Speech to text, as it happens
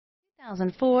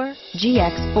2004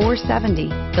 GX 470.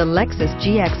 The Lexus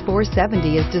GX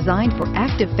 470 is designed for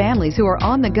active families who are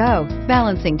on the go,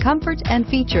 balancing comfort and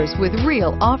features with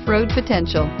real off-road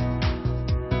potential.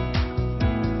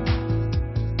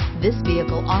 This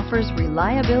vehicle offers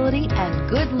reliability and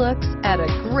good looks at a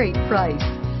great price.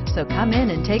 So come in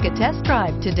and take a test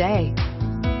drive today.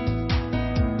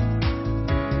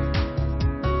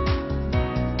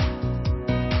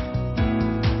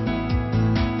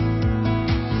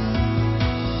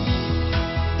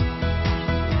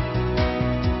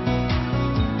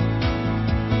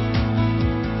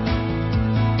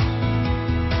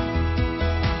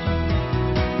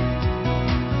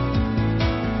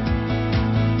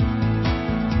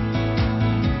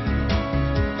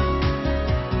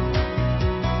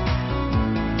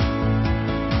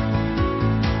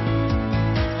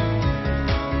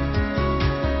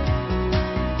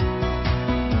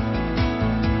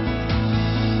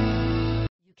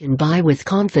 Can buy with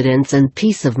confidence and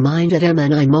peace of mind at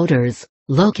M&I Motors,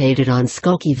 located on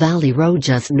Skokie Valley Road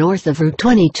just north of Route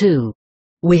 22.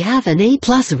 We have an A+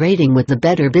 rating with the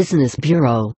Better Business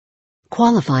Bureau.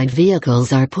 Qualified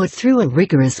vehicles are put through a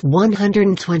rigorous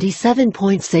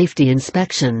 127-point safety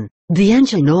inspection. The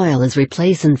engine oil is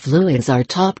replaced and fluids are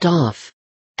topped off.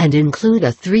 And include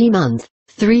a 3-month,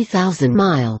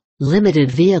 3,000-mile,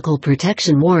 limited vehicle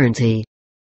protection warranty.